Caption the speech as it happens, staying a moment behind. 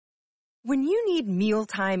When you need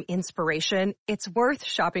mealtime inspiration, it's worth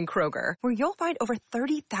shopping Kroger, where you'll find over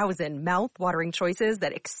 30,000 mouth-watering choices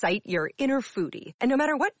that excite your inner foodie. And no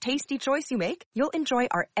matter what tasty choice you make, you'll enjoy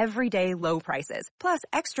our everyday low prices, plus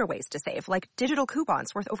extra ways to save, like digital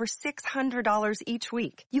coupons worth over $600 each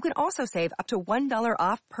week. You can also save up to $1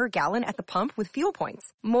 off per gallon at the pump with fuel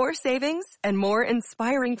points. More savings and more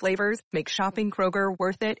inspiring flavors make shopping Kroger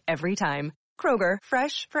worth it every time. Kroger,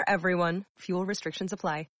 fresh for everyone. Fuel restrictions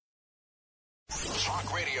apply.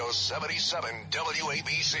 Talk Radio 77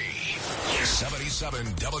 WABC. 77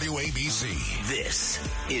 WABC. This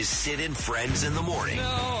is Sid and Friends in the Morning. No,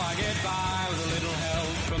 I get by with a little help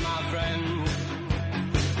from my friends.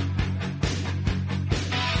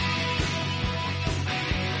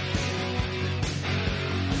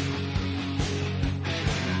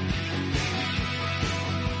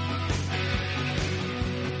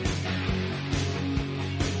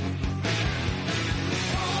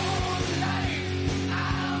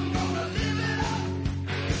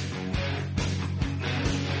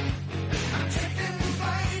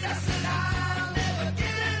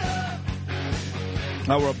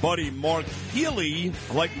 Our buddy Mark Healy,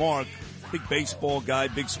 I like Mark, big baseball guy,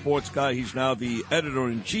 big sports guy. He's now the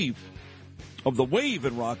editor-in-chief of The Wave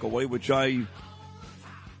in Rockaway, which I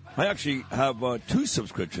actually have 2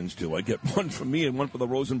 subscriptions to. I get one for me and one for the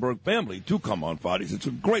Rosenberg family. 2 come on Fridays. It's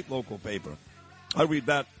a great local paper. I read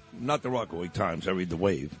that, not the Rockaway Times. I read The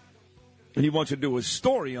Wave. And he wants to do a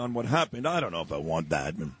story on what happened. I don't know if I want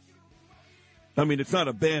that. I mean, it's not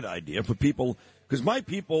a bad idea for people. Because my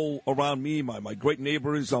people around me, my great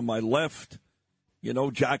neighbors on my left, you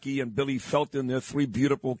know, Jackie and Billy Felton, their 3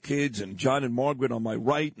 beautiful kids, and John and Margaret on my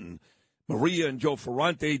right, and Maria and Joe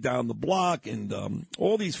Ferrante down the block, and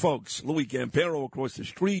all these folks, Louis Campero across the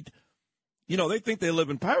street, you know, they think they live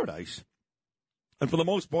in paradise. And for the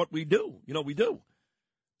most part, we do. You know, we do.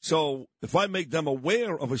 So if I make them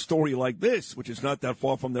aware of a story like this, which is not that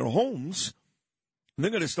far from their homes,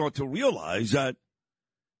 they're going to start to realize that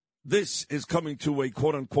this is coming to a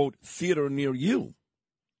quote-unquote theater near you.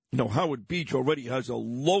 You know, Howard Beach already has a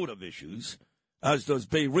load of issues, as does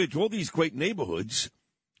Bay Ridge. All these great neighborhoods,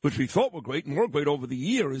 which we thought were great and were great over the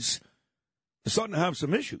years, are starting to have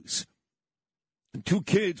some issues. And 2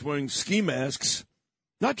 kids wearing ski masks,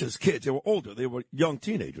 not just kids, they were older, they were young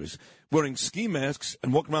teenagers, wearing ski masks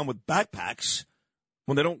and walking around with backpacks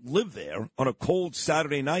when they don't live there on a cold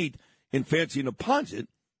Saturday night in fancy Neponset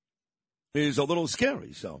is a little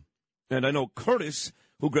scary, so. And I know Curtis,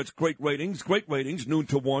 who gets great ratings, noon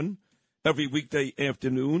to 1, every weekday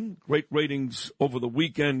afternoon, great ratings over the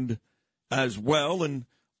weekend as well, and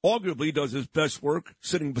arguably does his best work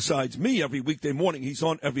sitting beside me every weekday morning. He's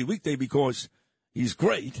on every weekday because he's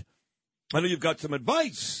great. I know you've got some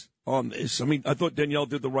advice on this. I mean, I thought Danielle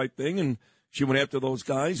did the right thing, and she went after those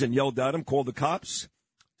guys and yelled at them, called the cops.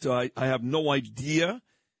 So I have no idea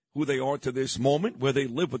who they are to this moment, where they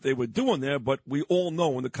live, what they were doing there, but we all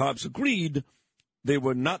know, and the cops agreed, they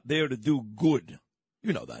were not there to do good.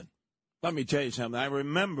 You know that. Let me tell you something. I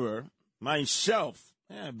remember myself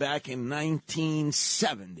back in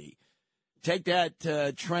 1970. Take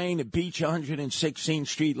that train to Beach 116th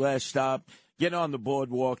Street, last stop, get on the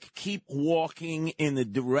boardwalk, keep walking in the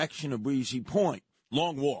direction of Breezy Point.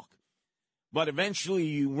 Long walk. But eventually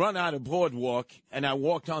you run out of boardwalk, and I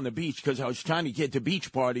walked on the beach because I was trying to get to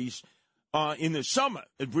beach parties in the summer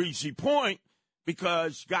at Breezy Point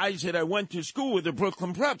because guys that I went to school with at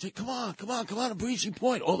Brooklyn Prep said, come on to Breezy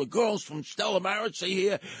Point. All the girls from Stella Maris are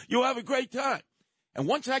here. You'll have a great time. And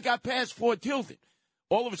once I got past Fort Tilton,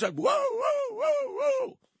 all of a sudden, whoa, whoa, whoa,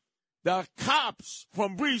 whoa. The cops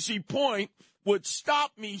from Breezy Point would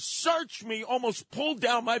stop me, search me, almost pull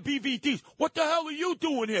down my BVDs. What the hell are you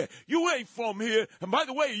doing here? You ain't from here. And by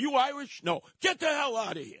the way, are you Irish? No. Get the hell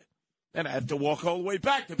out of here. And I have to walk all the way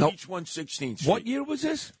back to Beach 116th Street. What year was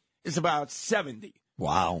this? It's about 70.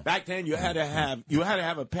 Wow. Back then, you had to have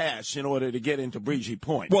a pass in order to get into Breezy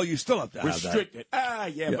Point. Well, you still have to have restricted.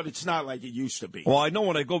 that. Yeah, but it's not like it used to be. Well, I know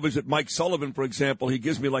when I go visit Mike Sullivan, for example, he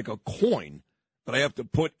gives me like a coin that I have to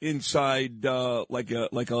put inside like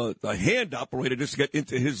a hand operator just to get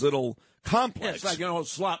into his little complex. Yeah, it's like an old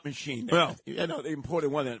slot machine. Yeah. You know, they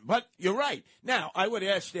imported one. But you're right. Now, I would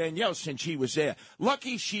ask Danielle, since she was there,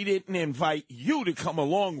 lucky she didn't invite you to come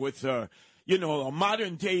along with her. You know, a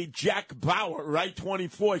modern-day Jack Bauer, right,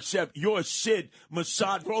 24, except you're Sid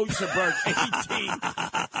Mossad Rosenberg,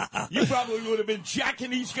 18. You probably would have been jacking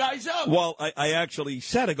these guys up. Well, I actually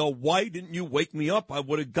said, I go, why didn't you wake me up? I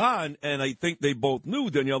would have gone, and I think they both knew,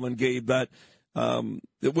 Danielle and Gabe, that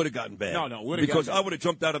it would have gotten bad. No, would have because gotten bad. I would have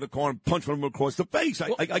jumped out of the car and punched him across the face.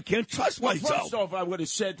 I can't trust myself. First off, I would have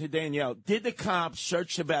said to Danielle, did the cops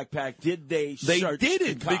search the backpack? Did they They search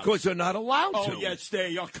didn't the cops? because they're not allowed to. Oh, yes,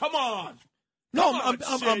 they are. Come on. No, Come on,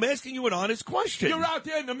 I'm asking you an honest question. You're out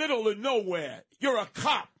there in the middle of nowhere. You're a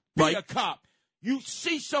cop. Be Right. a cop. You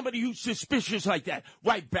see somebody who's suspicious like that,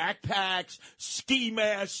 right? Backpacks, ski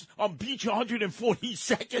masks on Beach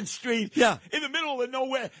 142nd Street. Yeah. In the middle of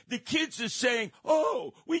nowhere. The kids are saying,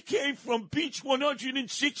 oh, we came from Beach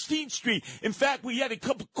 116th Street. In fact, we had a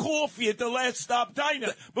cup of coffee at the Last Stop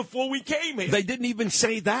Diner before we came here. They didn't even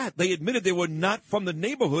say that. They admitted they were not from the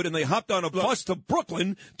neighborhood, and they hopped on a bus to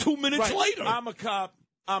Brooklyn 2 minutes Right. later. I'm a cop.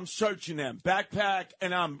 I'm searching them, backpack,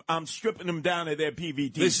 and I'm stripping them down of their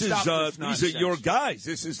PVD. These are nonsense. your guys.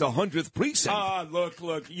 This is the 100th precinct.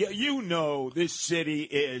 Look. You know this city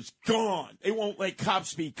is gone. They won't let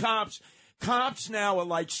cops be cops. Cops now are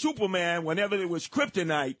like Superman whenever there was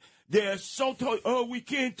kryptonite. They're so told, we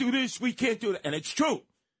can't do this, we can't do that. And it's true.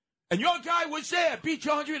 And your guy was there, Beach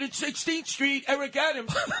 116th Street, Eric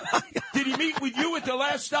Adams. Did he meet with you at the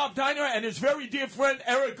Last Stop Diner and his very dear friend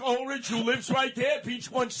Eric Ulrich, who lives right there, Beach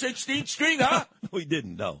 116th Street, huh? We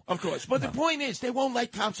didn't know. Of course. But the point is, they won't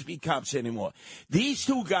let cops be cops anymore. These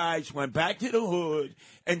two guys went back to the hood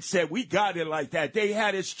and said, we got it like that. They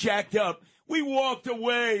had us jacked up. We walked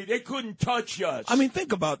away. They couldn't touch us. I mean,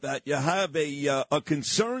 think about that. You have a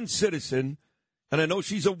concerned citizen. And I know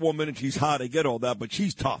she's a woman and she's hot. I get all that, but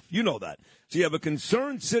she's tough. You know that. So you have a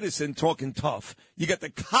concerned citizen talking tough. You got the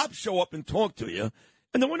cops show up and talk to you.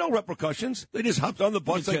 And there were no repercussions. They just hopped on the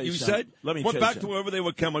bus, like you said, went back to wherever they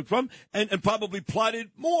were coming from, and probably plotted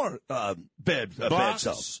more bad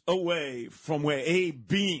stuff. Away from where Abe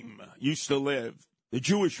Beam used to live, the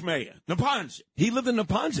Jewish mayor, Neponset. He lived in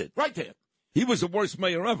Neponset. Right there. He was the worst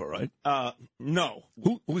mayor ever, right? No.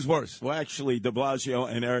 Who's worse? Well, actually, de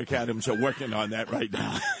Blasio and Eric Adams are working on that right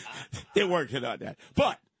now. They're working on that.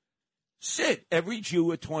 But, Sid, every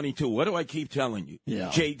Jew at 22, what do I keep telling you? Yeah.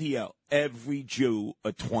 JDL, every Jew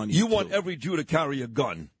at 22. You want every Jew to carry a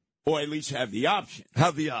gun. Or at least have the option.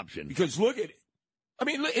 Have the option. Because look at it. I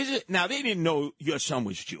mean, now, they didn't know your son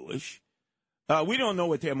was Jewish. We don't know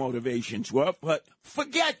what their motivations were, but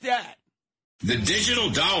forget that. The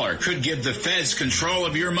digital dollar could give the feds control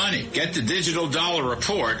of your money. Get the digital dollar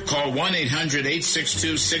report. Call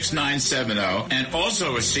 1-800-862-6970 and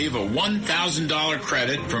also receive a $1,000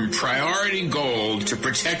 credit from Priority Gold to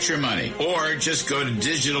protect your money. Or just go to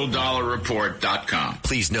digitaldollarreport.com.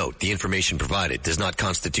 Please note, the information provided does not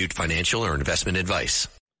constitute financial or investment advice.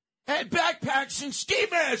 Had backpacks and ski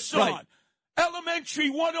masks on. Right. Elementary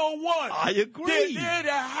 101. I agree. They're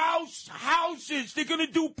the houses. They're going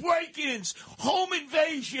to do break-ins, home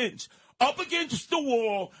invasions. Up against the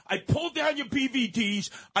wall. I pull down your PVDs.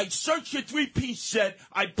 I search your three-piece set.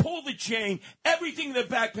 I pull the chain. Everything in the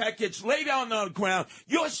backpack gets laid out on the ground.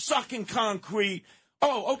 You're sucking concrete.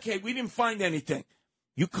 Oh, okay, we didn't find anything.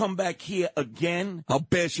 You come back here again? I'll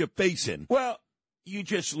bash your face in. Well, you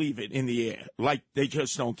just leave it in the air, like they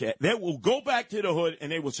just don't care. They will go back to the hood,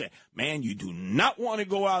 and they will say, man, you do not want to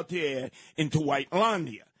go out there into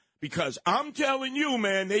Whitelandia. Because I'm telling you,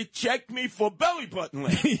 man, they checked me for belly button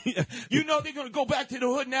land. You know they're going to go back to the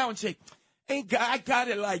hood now and say, I got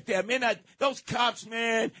it like that, man. Those cops,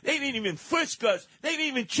 man, they didn't even frisk us. They didn't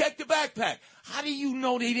even check the backpack. How do you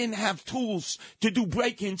know they didn't have tools to do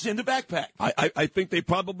break-ins in the backpack? I think they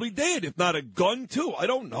probably did, if not a gun, too. I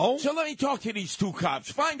don't know. So let me talk to these two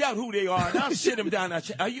cops. Find out who they are, and I'll sit them down.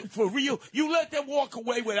 Are you for real? You let them walk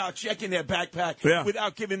away without checking their backpack,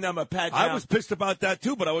 without giving them a pat down? I was pissed about that,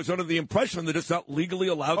 too, but I was under the impression that it's not legally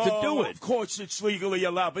allowed to do it. Of course it's legally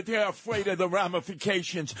allowed, but they're afraid of the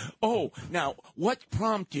ramifications. Oh, now, what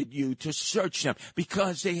prompted you to search them?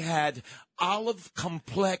 Because they had olive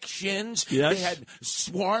complexions. Yes. They had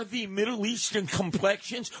swarthy Middle Eastern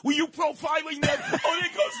complexions. Were you profiling them? Oh, there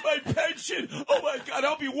goes my pension. Oh, my God,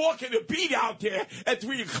 I'll be walking a beat out there at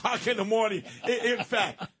 3 o'clock in the morning. In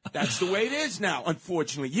fact, that's the way it is now,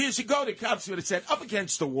 unfortunately. Years ago, the cops would have said, up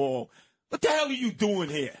against the wall, what the hell are you doing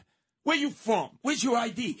here? Where you from? Where's your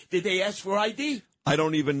ID? Did they ask for ID? I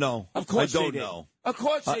don't even know. Of course I don't they did. know. Of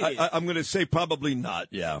course they did. I'm going to say probably not,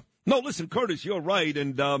 yeah. No, listen, Curtis, you're right,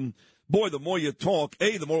 and boy, the more you talk,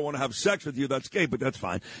 A, the more I want to have sex with you. That's gay, but that's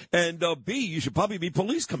fine. And B, you should probably be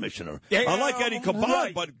police commissioner. Yeah, I like Eddie Caban,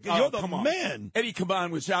 right. but you're the come on. man. Eddie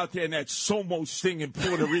Caban was out there in that Somos thing in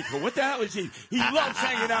Puerto Rico. What the hell is he? He loves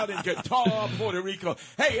hanging out in Guitar, Puerto Rico.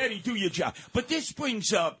 Hey, Eddie, do your job. But this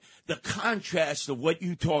brings up the contrast of what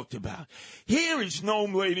you talked about. Here is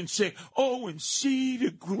Noam Laden saying, oh, in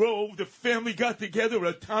Cedar Grove, the family got together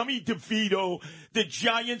a Tommy DeVito, the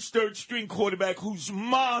Giants' third-string quarterback, whose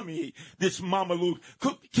mommy, this Mama Luke,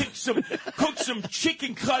 cooked some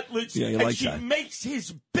chicken cutlets, Yeah, you and like she that. makes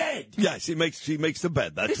his bed. Yes, she makes the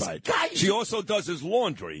bed. That's This right. guy- She also does his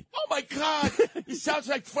laundry. Oh, my God. He sounds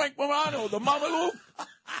like Frank Morano, the Mama Luke.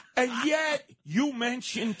 And yet, you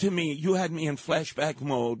mentioned to me, you had me in flashback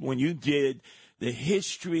mode when you did the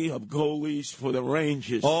history of goalies for the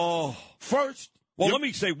Rangers. Oh. First, Well, let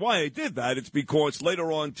me say why I did that. It's because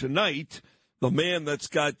later on tonight, the man that's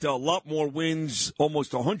got a lot more wins,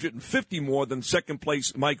 almost 150 more than second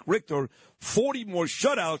place Mike Richter, 40 more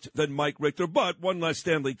shutouts than Mike Richter, but one less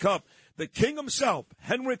Stanley Cup. The king himself,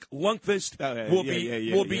 Henrik Lundqvist, will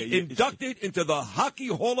be inducted into the Hockey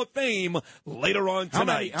Hall of Fame later on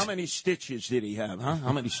tonight. How many stitches did he have, huh?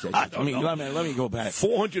 How many stitches? I don't know. Let me go back.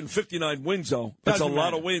 459 wins, though. That's a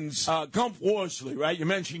lot of wins. Gump Worsley, right? You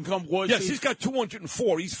mentioned Gump Worsley. Yes, he's got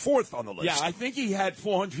 204. He's fourth on the list. Yeah, I think he had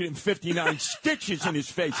 459 stitches in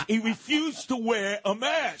his face. He refused to wear a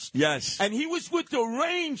mask. Yes. And he was with the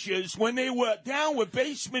Rangers when they were down with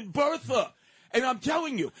Basement Bertha. And I'm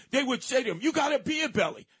telling you, they would say to him, you got a beer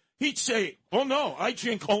belly. He'd say, oh, no, I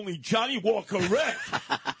drink only Johnny Walker Red.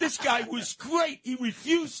 This guy was great. He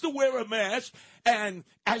refused to wear a mask. And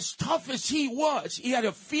as tough as he was, he had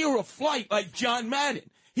a fear of flight like John Madden.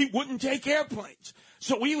 He wouldn't take airplanes.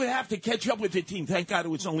 So we would have to catch up with the team. Thank God it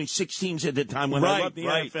was only 6 teams at the time when I loved the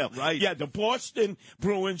NFL. Right. You had the Boston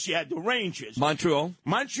Bruins. You had the Rangers. Montreal,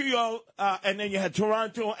 and then you had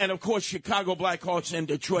Toronto, and, of course, Chicago Blackhawks and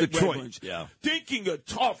Detroit Red Wings. Yeah. Thinking of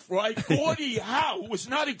tough, right? Gordie Howe was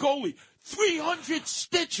not a goalie. 300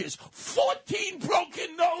 stitches, 14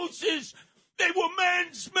 broken noses. They were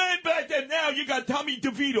man's men back then. Now you got Tommy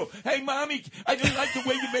DeVito. Hey, Mommy, I didn't like the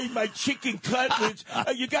way you made my chicken cutlets.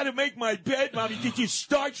 You got to make my bed, Mommy. Did you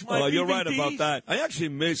starch my DVDs? You're right about that. I actually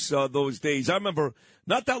miss those days. I remember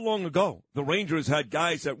not that long ago, the Rangers had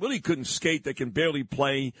guys that really couldn't skate, that can barely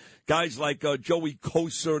play. Guys like Joey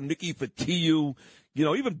Kosar, Nicky Fatiu. You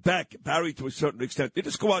know, even Barry to a certain extent. They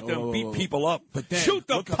just go out there and beat people up. But then, shoot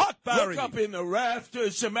the puck, Barry. Look up in the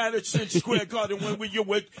rafters of Madison Square Garden when you're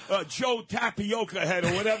with Joe Tapioca Head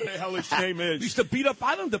or whatever the hell his name is. Used to beat up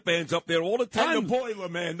Islander fans up there all the time. And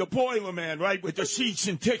the Boiler Man, right, with the seats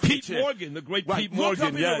and tickets. Pete Morgan, the great Pete Morgan, Look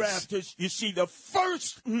up in yes. the rafters, you see the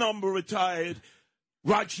first number retired,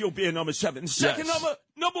 Rod Gilbert, number 7. Second number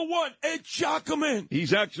 1, Ed Giacomin.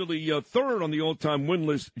 He's actually third on the all-time win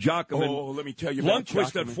list, Giacomin. Oh, let me tell you about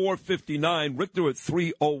Lundqvist Giacomin. at 459, Richter at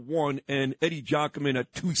 301, and Eddie Giacomin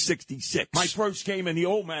at 266. My first game in the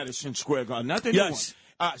old Madison Square Garden, not the new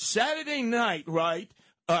one. Saturday night, right?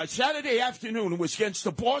 Saturday afternoon, it was against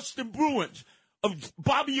the Boston Bruins. Of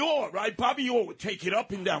Bobby Orr, right? Bobby Orr would take it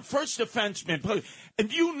up and down. First defenseman.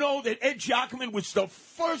 And you know that Ed Giacomin was the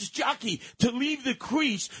first jockey to leave the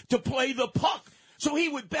crease to play the puck. So he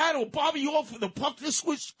would battle Bobby Orr for the puck. This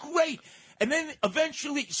was great. And then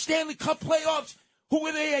eventually, Stanley Cup playoffs, who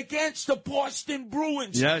were they against? The Boston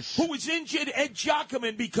Bruins. Yes. Who was injured? Ed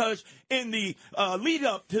Giacomin, because in the lead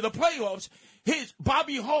up to the playoffs,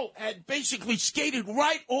 Bobby Holt had basically skated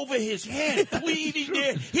right over his hand, bleeding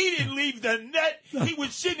there. He didn't leave the net. He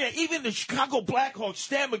was sitting there. Even the Chicago Blackhawks,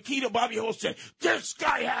 Stan Mikita, Bobby Holt said, this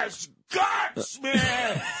guy has guts,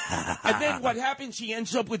 man. And then what happens? He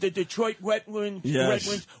ends up with the Detroit Red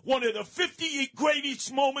Wings. One of the 50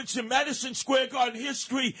 greatest moments in Madison Square Garden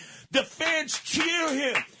history. The fans cheer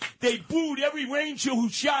him. They booed every Ranger who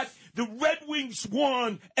shot. The Red Wings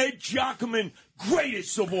won. Ed Giacomin,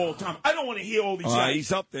 greatest of all time. I don't want to hear all these guys.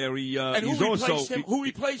 He's up there. And who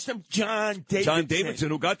replaced him? John Davidson. John Davidson,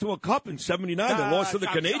 who got to a cup in '79. They lost to the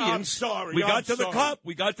Canadiens. I'm sorry. We got to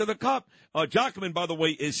the cup. Giacomin, by the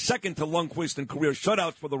way, is second to Lundqvist in career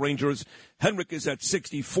shutouts for the Rangers. Henrik is at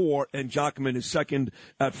 64, and Giacomin is second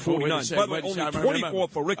at 49. By the way, only 24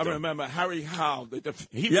 for Richter. I remember Harry Howe.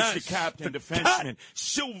 He was the captain, defenseman,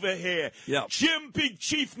 silver hair. Yeah. Jim Big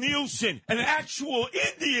Chief Nielsen, an actual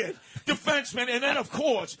Indian defenseman. And then, of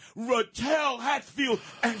course, Rattel, Hatfield,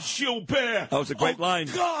 and Gilbert. That was a great line.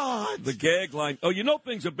 God! The gag line. Oh, you know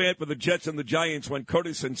things are bad for the Jets and the Giants when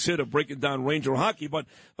Curtis and Sid are breaking down Ranger hockey. But,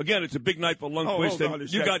 again, it's a big night for Lundqvist.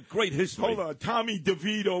 And you got great history. Hold on. Tommy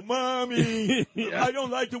DeVito. Mommy, I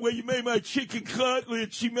don't like the way you made my chicken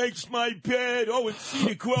cutlet. She makes my bed. Oh, in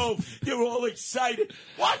Cedar Grove. They're all excited.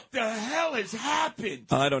 What the hell has happened?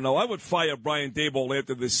 I don't know. I would fire Brian Daboll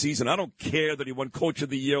after this season. I don't care that he won Coach of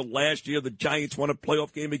the Year last year. The Giants Giants won a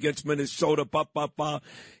playoff game against Minnesota.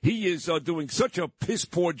 He is doing such a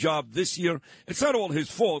piss-poor job this year. It's not all his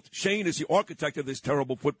fault. Shane is the architect of this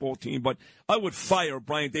terrible football team, but I would fire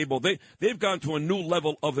Brian Daboll. They've gone to a new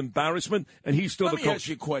level of embarrassment, and he's still the coach. Let me ask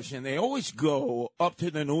you a question. They always go up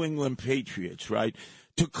to the New England Patriots, right,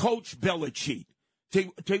 to coach Belichick.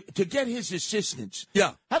 To get his assistants.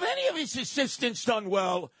 Yeah. Have any of his assistants done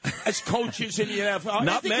well as coaches in the NFL?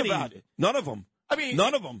 Not many. About it. None of them. I mean,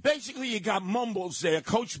 none of them. Basically, you got mumbles there,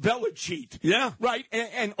 Coach Belichick. Yeah. Right?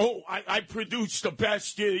 And I produced the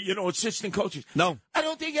best, assistant coaches. No. I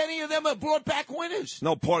don't think any of them have brought back winners.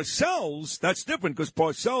 No, Parcells, that's different because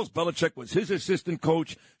Parcells, Belichick was his assistant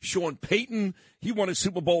coach. Sean Payton, he won a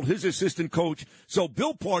Super Bowl, his assistant coach. So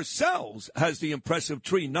Bill Parcells has the impressive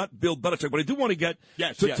tree, not Bill Belichick. But I do want to get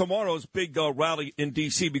to tomorrow's big rally in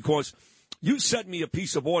D.C. because you sent me a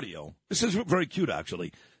piece of audio. This is very cute,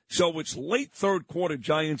 actually. So it's late third quarter,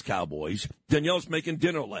 Giants-Cowboys. Danielle's making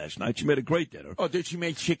dinner last night. She made a great dinner. Oh, did she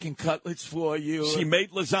make chicken cutlets for you? She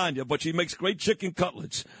made lasagna, but she makes great chicken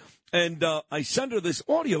cutlets. And I sent her this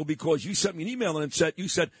audio because you sent me an email and you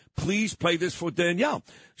said, please play this for Danielle.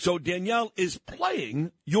 So Danielle is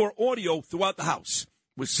playing your audio throughout the house.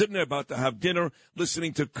 We're sitting there about to have dinner,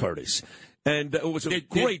 listening to Curtis. And it was a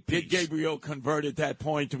great piece. Did Gabriel convert at that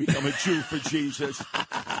point to become a Jew for Jesus?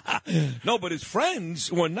 No, but his friends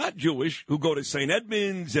who are not Jewish, who go to St.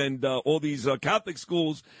 Edmunds and all these Catholic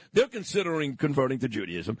schools, they're considering converting to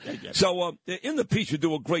Judaism. Yeah. So in the piece, you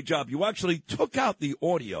do a great job. You actually took out the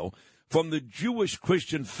audio from the Jewish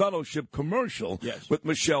Christian Fellowship commercial with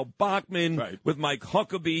Michelle Bachman, with Mike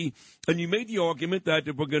Huckabee, and you made the argument that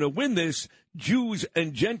if we're going to win this, Jews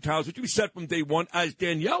and Gentiles, which we said from day one, as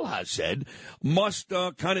Danielle has said, must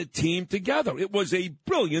kind of team together. It was a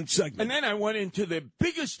brilliant segment. And then I went into the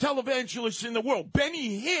biggest televangelist in the world,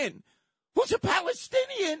 Benny Hinn, who's a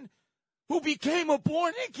Palestinian who became a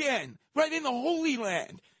born again right in the Holy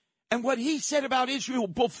Land. And what he said about Israel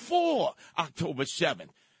before October 7th.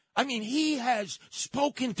 I mean, he has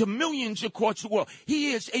spoken to millions across the world.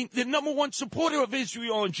 He is the number one supporter of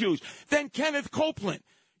Israel and Jews. Then Kenneth Copeland.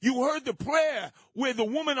 You heard the prayer where the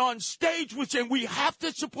woman on stage was saying, we have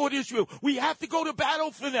to support Israel. We have to go to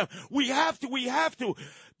battle for them. We have to.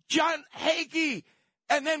 John Hagee.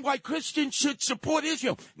 And then why Christians should support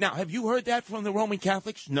Israel. Now, have you heard that from the Roman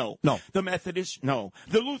Catholics? No. The Methodists? No.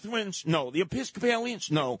 The Lutherans? No. The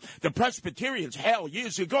Episcopalians? No. The Presbyterians? Hell,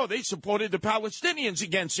 years ago, they supported the Palestinians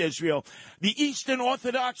against Israel. The Eastern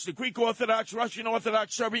Orthodox, the Greek Orthodox, Russian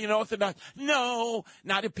Orthodox, Serbian Orthodox? No,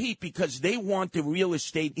 not a peep, because they want the real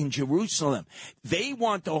estate in Jerusalem. They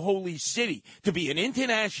want the holy city to be an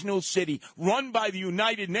international city run by the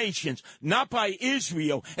United Nations, not by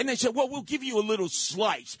Israel. And they said, well, we'll give you a little slice.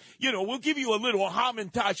 We'll give you a little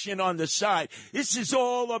hamantashen on the side. This is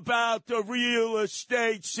all about the real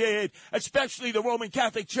estate, Sid, especially the Roman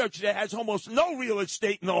Catholic Church that has almost no real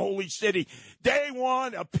estate in the holy city. They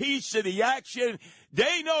want a piece of the action.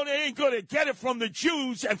 They know they ain't going to get it from the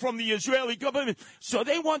Jews and from the Israeli government. So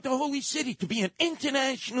they want the holy city to be an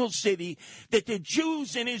international city that the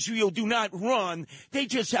Jews in Israel do not run. They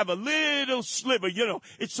just have a little sliver.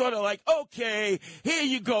 It's sort of like, okay, here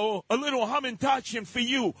you go, a little hamantashen for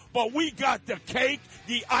you. But we got the cake,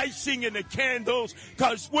 the icing, and the candles,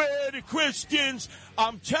 because we're the Christians.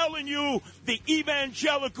 I'm telling you, the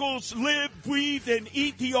evangelicals live, breathe, and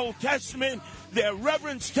eat the Old Testament. Their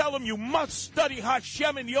reverends tell them you must study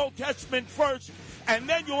Hashem in the Old Testament first, and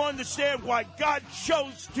then you'll understand why God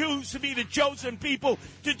chose Jews to be the chosen people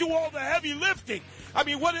to do all the heavy lifting. I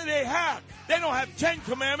mean, what do they have? They don't have 10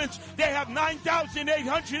 commandments. They have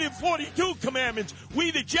 9,842 commandments.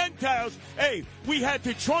 We, the Gentiles, we had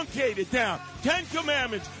to truncate it down. 10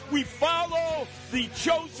 commandments. We follow the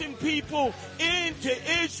chosen people into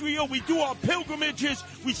Israel. We do our pilgrimages.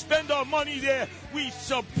 We spend our money there. We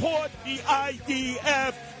support the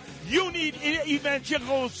IDF. You need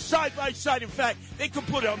evangelicals side by side. In fact, they could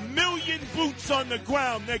put 1 million boots on the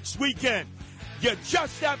ground next weekend. You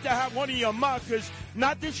just have to have one of your markers,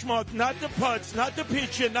 not the schmuck, not the putz, not the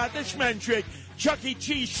pitcher, not the schmendrick, Chuck E.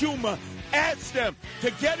 Cheese Schumer. Ask them to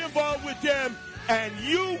get involved with them, and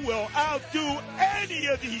you will outdo any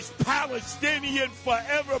of these Palestinian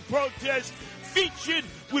forever protests featured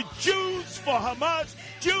with Jews for Hamas,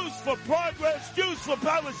 Jews for progress, Jews for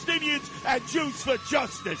Palestinians, and Jews for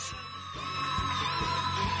justice.